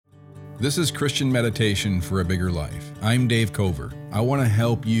This is Christian Meditation for a Bigger Life. I'm Dave Cover. I want to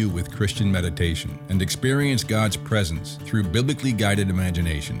help you with Christian meditation and experience God's presence through biblically guided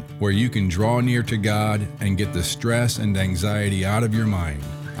imagination, where you can draw near to God and get the stress and anxiety out of your mind,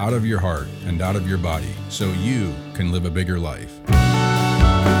 out of your heart, and out of your body, so you can live a bigger life.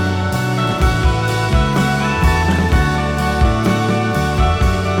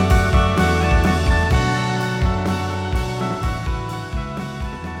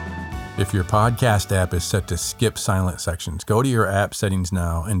 If your podcast app is set to skip silent sections, go to your app settings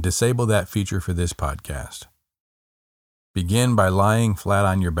now and disable that feature for this podcast. Begin by lying flat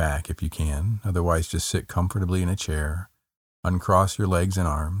on your back if you can. Otherwise, just sit comfortably in a chair, uncross your legs and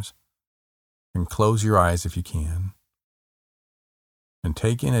arms, and close your eyes if you can. And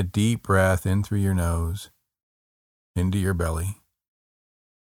take in a deep breath in through your nose, into your belly.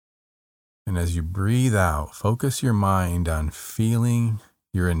 And as you breathe out, focus your mind on feeling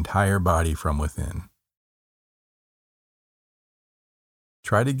your entire body from within.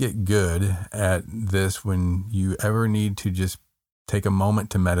 Try to get good at this when you ever need to just take a moment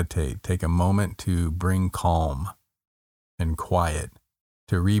to meditate, take a moment to bring calm and quiet,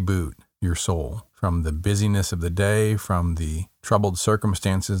 to reboot your soul from the busyness of the day, from the troubled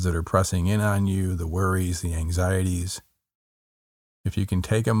circumstances that are pressing in on you, the worries, the anxieties. If you can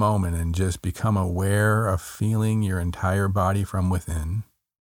take a moment and just become aware of feeling your entire body from within,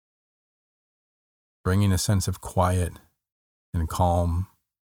 bringing a sense of quiet and calm,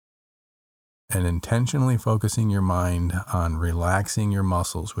 and intentionally focusing your mind on relaxing your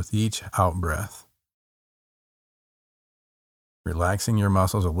muscles with each out-breath. Relaxing your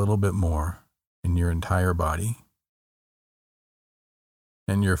muscles a little bit more in your entire body.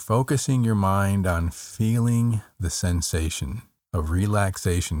 And you're focusing your mind on feeling the sensation of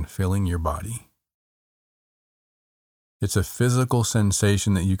relaxation filling your body. It's a physical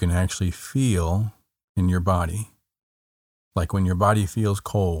sensation that you can actually feel in your body. Like when your body feels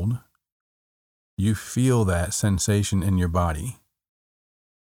cold, you feel that sensation in your body.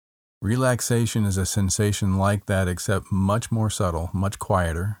 Relaxation is a sensation like that, except much more subtle, much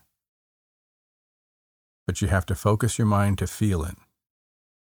quieter. But you have to focus your mind to feel it.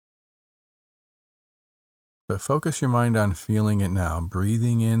 But focus your mind on feeling it now,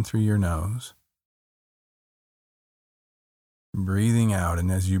 breathing in through your nose, breathing out,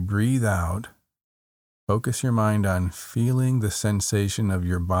 and as you breathe out, focus your mind on feeling the sensation of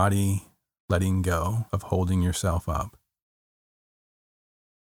your body letting go of holding yourself up.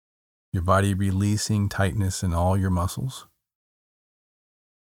 Your body releasing tightness in all your muscles.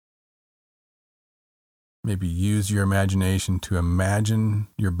 Maybe use your imagination to imagine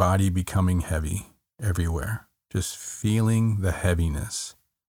your body becoming heavy everywhere. Just feeling the heaviness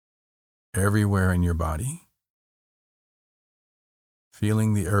everywhere in your body.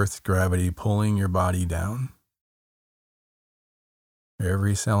 Feeling the earth's gravity pulling your body down.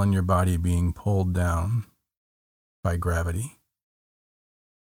 Every cell in your body being pulled down by gravity.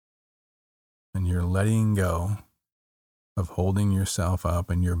 And you're letting go of holding yourself up,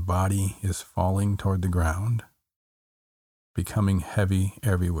 and your body is falling toward the ground, becoming heavy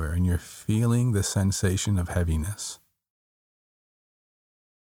everywhere, and you're feeling the sensation of heaviness.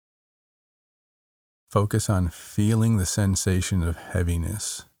 Focus on feeling the sensation of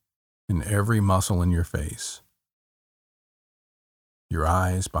heaviness in every muscle in your face. Your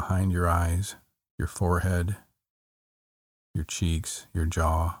eyes, behind your eyes, your forehead, your cheeks, your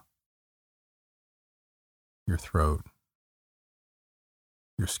jaw, your throat,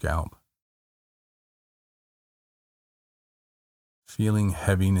 your scalp. Feeling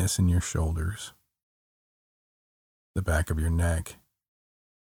heaviness in your shoulders, the back of your neck,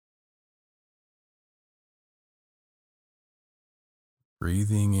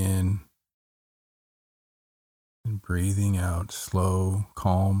 breathing in and breathing out, slow,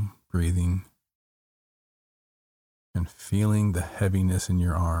 calm breathing, and feeling the heaviness in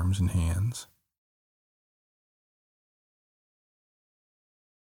your arms and hands.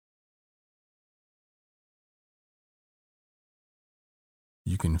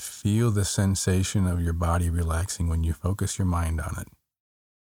 You can feel the sensation of your body relaxing when you focus your mind on it.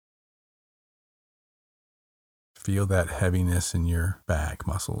 Feel that heaviness in your back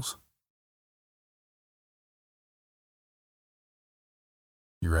muscles,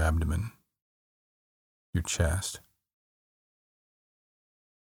 your abdomen, your chest,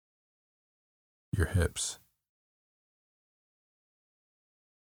 your hips.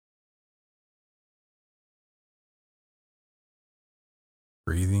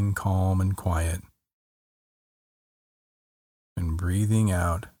 Breathing calm and quiet, and breathing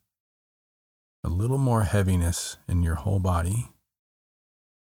out a little more heaviness in your whole body.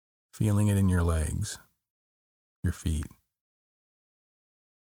 feeling it in your legs, your feet.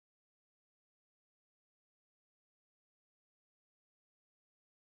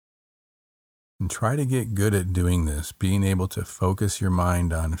 And try to get good at doing this, being able to focus your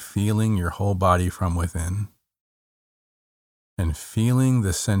mind on feeling your whole body from within and feeling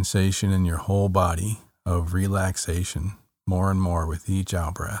the sensation in your whole body of relaxation more and more with each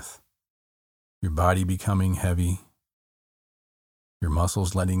out-breath. Your body becoming heavy, your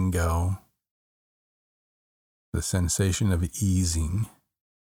muscles letting go, the sensation of easing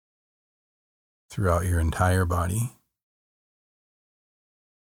throughout your entire body.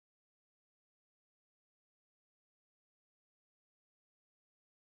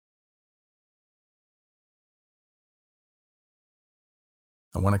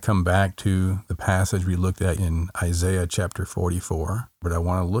 I want to come back to the passage we looked at in Isaiah chapter 44, but I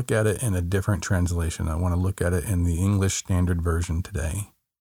want to look at it in a different translation. I want to look at it in the English Standard Version today.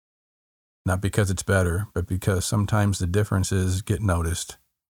 Not because it's better, but because sometimes the differences get noticed.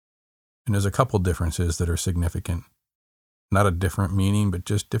 And there's a couple differences that are significant. Not a different meaning, but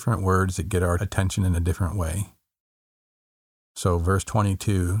just different words that get our attention in a different way. So verse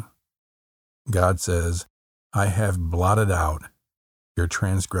 22, God says, I have blotted out your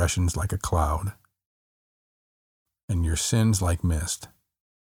transgressions like a cloud, and your sins like mist.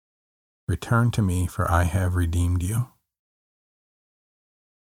 Return to me, for I have redeemed you.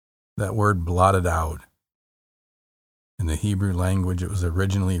 That word blotted out, in the Hebrew language it was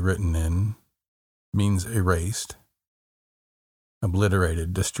originally written in, means erased,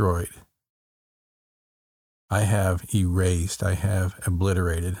 obliterated, destroyed. I have erased, I have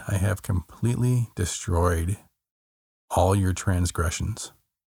obliterated, I have completely destroyed all your transgressions.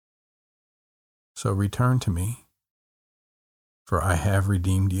 So return to me, for I have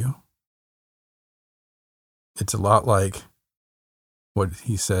redeemed you. It's a lot like what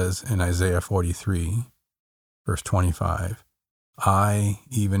he says in Isaiah 43, verse 25. I,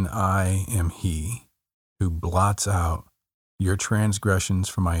 even I, am he who blots out your transgressions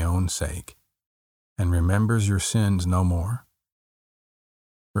for my own sake and remembers your sins no more.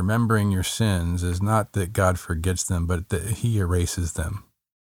 Remembering your sins is not that God forgets them, but that he erases them.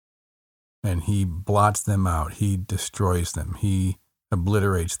 And he blots them out. He destroys them. He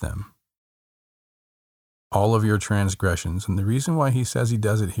obliterates them. All of your transgressions. And the reason why he says he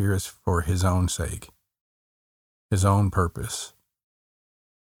does it here is for his own sake, his own purpose,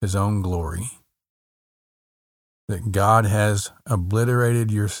 his own glory. That God has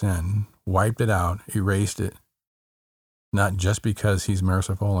obliterated your sin, wiped it out, erased it. Not just because he's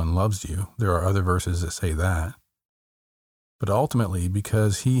merciful and loves you. There are other verses that say that. But ultimately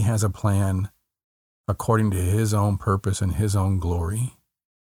because he has a plan according to his own purpose and his own glory.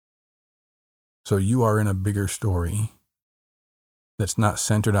 So you are in a bigger story that's not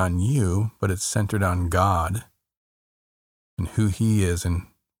centered on you, but it's centered on God and who he is and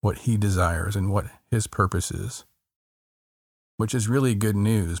what he desires and what his purpose is. Which is really good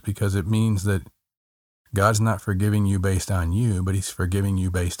news because it means that God's not forgiving you based on you, but he's forgiving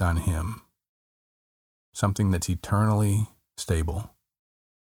you based on him. Something that's eternally stable.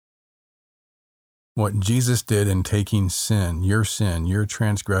 What Jesus did in taking sin, your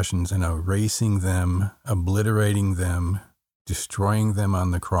transgressions, and erasing them, obliterating them, destroying them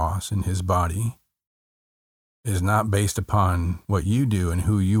on the cross in his body, is not based upon what you do and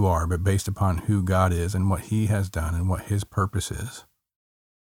who you are, but based upon who God is and what he has done and what his purpose is.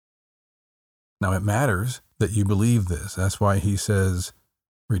 Now, it matters that you believe this. That's why he says,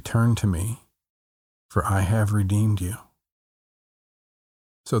 return to me, for I have redeemed you.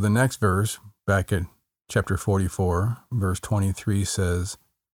 So the next verse, back at chapter 44, verse 23 says,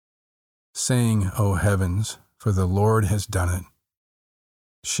 Sing, O heavens, for the Lord has done it.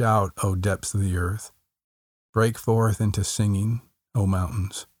 Shout, O depths of the earth. Break forth into singing, O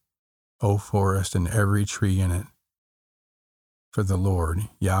mountains, O forest and every tree in it. For the Lord,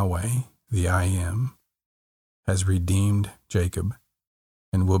 Yahweh, the I Am, has redeemed Jacob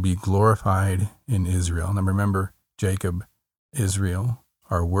and will be glorified in Israel. Now remember, Jacob, Israel,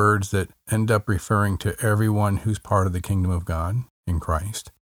 are words that end up referring to everyone who's part of the kingdom of God in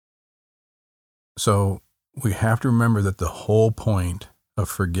Christ. So we have to remember that the whole point of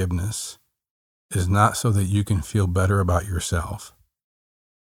forgiveness is not so that you can feel better about yourself.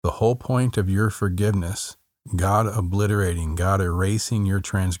 The whole point of your forgiveness, God obliterating, God erasing your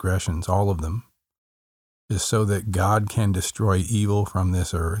transgressions, all of them, is so that God can destroy evil from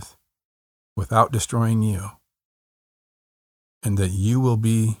this earth without destroying you, and that you will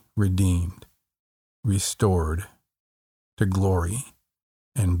be redeemed, restored to glory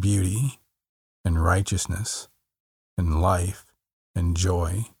and beauty and righteousness and life and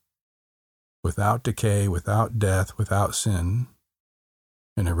joy without decay, without death, without sin,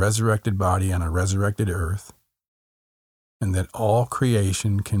 in a resurrected body on a resurrected earth, and that all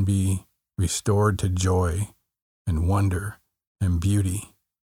creation can be restored to joy and wonder and beauty,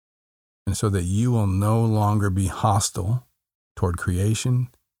 and so that you will no longer be hostile toward creation,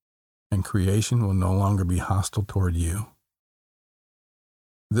 and creation will no longer be hostile toward you.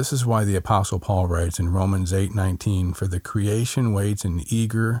 This is why the Apostle Paul writes in Romans 8:19, "For the creation waits in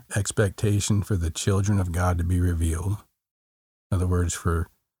eager expectation for the children of God to be revealed." In other words, for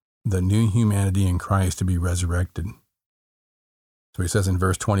the new humanity in Christ to be resurrected. So he says in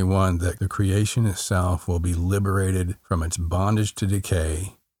verse 21 that the creation itself will be liberated from its bondage to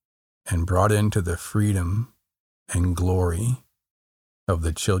decay and brought into the freedom and glory of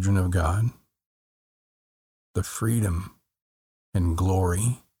the children of God. The freedom and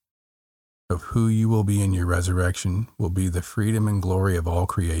glory of who you will be in your resurrection will be the freedom and glory of all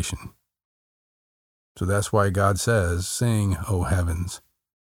creation. So that's why God says, "Sing, O heavens,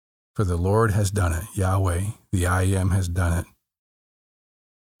 for the Lord has done it." Yahweh, the I Am, has done it.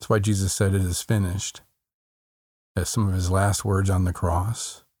 That's why Jesus said it is finished, as some of his last words on the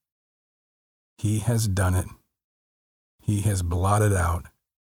cross. He has done it. He has blotted out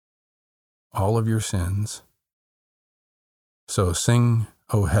all of your sins. So sing,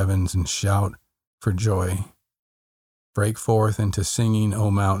 O heavens, and shout for joy. Break forth into singing,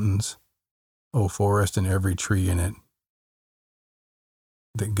 O mountains, O forest, and every tree in it.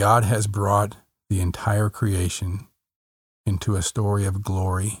 That God has brought the entire creation into a story of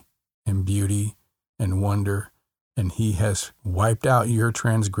glory and beauty and wonder, and he has wiped out your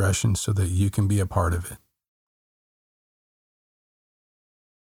transgressions so that you can be a part of it.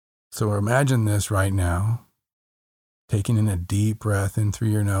 So imagine this right now, taking in a deep breath in through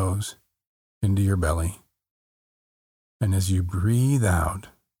your nose into your belly. And as you breathe out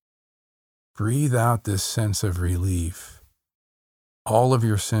this sense of relief. All of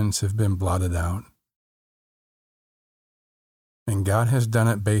your sins have been blotted out. And God has done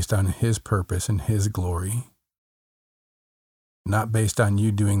it based on his purpose and his glory, not based on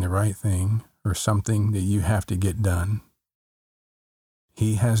you doing the right thing or something that you have to get done.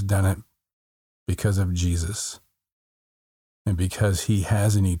 He has done it because of Jesus and because he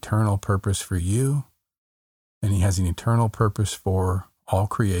has an eternal purpose for you, and he has an eternal purpose for all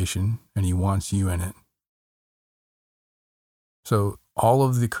creation, and he wants you in it. So all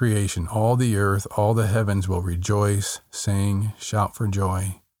of the creation, all the earth, all the heavens will rejoice, sing, shout for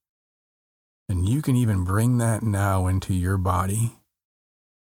joy. And you can even bring that now into your body,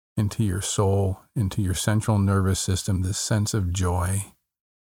 into your soul, into your central nervous system, this sense of joy,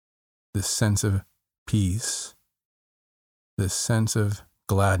 this sense of peace, this sense of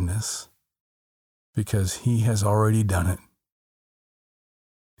gladness, because he has already done it.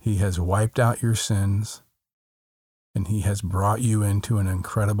 He has wiped out your sins, and he has brought you into an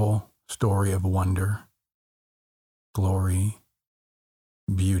incredible story of wonder, glory,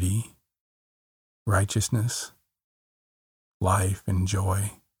 beauty, righteousness, life, and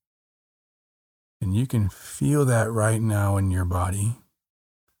joy. And you can feel that right now in your body.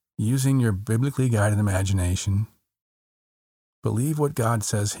 Using your biblically guided imagination, believe what God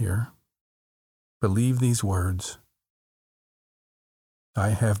says here. Believe these words. I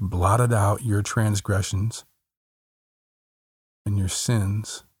have blotted out your transgressions and your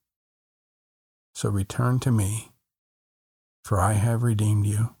sins. So return to me, for I have redeemed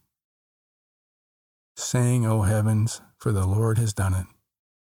you. Sing, O heavens, for the Lord has done it.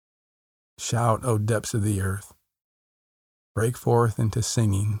 Shout, O depths of the earth. Break forth into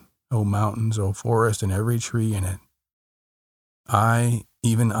singing, O mountains, O forest, and every tree in it. I,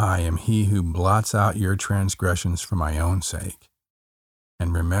 even I, am he who blots out your transgressions for my own sake,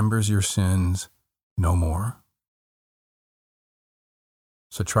 and remembers your sins no more.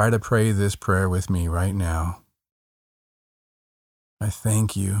 So try to pray this prayer with me right now. I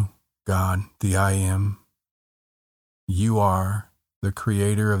thank you, God, the I Am. You are the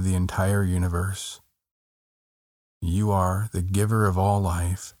creator of the entire universe. You are the giver of all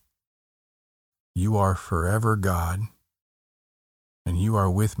life. You are forever God, and you are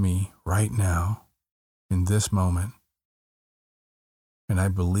with me right now in this moment. And I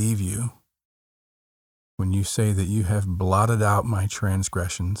believe you when you say that you have blotted out my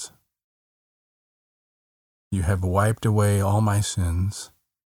transgressions. You have wiped away all my sins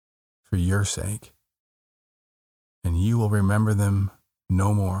for your sake, and you will remember them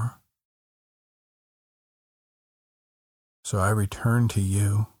no more. So I return to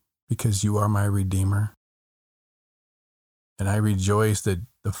you because you are my Redeemer. And I rejoice that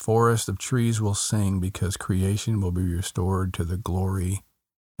the forest of trees will sing because creation will be restored to the glory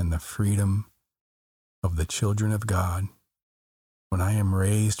and the freedom of the children of God, when I am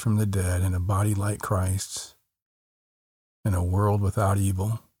raised from the dead in a body like Christ's, in a world without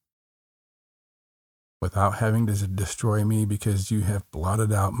evil, without having to destroy me because you have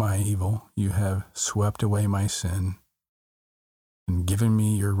blotted out my evil, you have swept away my sin, and given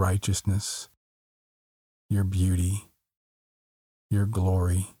me your righteousness, your beauty, your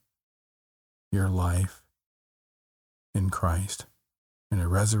glory, your life in Christ, in a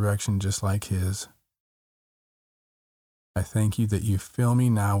resurrection just like his. I thank you that you fill me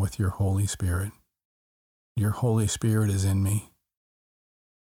now with your Holy Spirit. Your Holy Spirit is in me,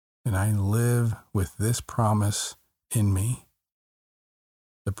 and I live with this promise in me,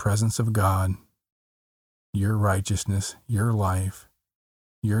 the presence of God, your righteousness, your life,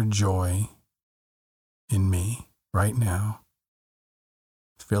 your joy in me right now,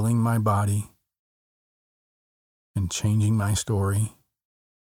 filling my body and changing my story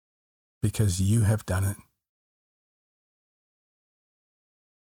because you have done it.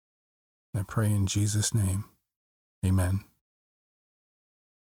 I pray in Jesus' name. Amen.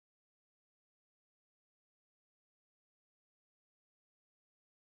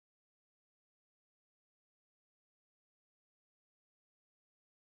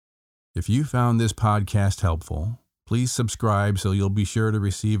 If you found this podcast helpful, please subscribe so you'll be sure to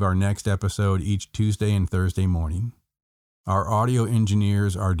receive our next episode each Tuesday and Thursday morning. Our audio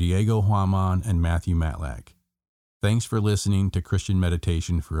engineers are Diego Huaman and Matthew Matlack. Thanks for listening to Christian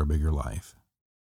Meditation for a Bigger Life.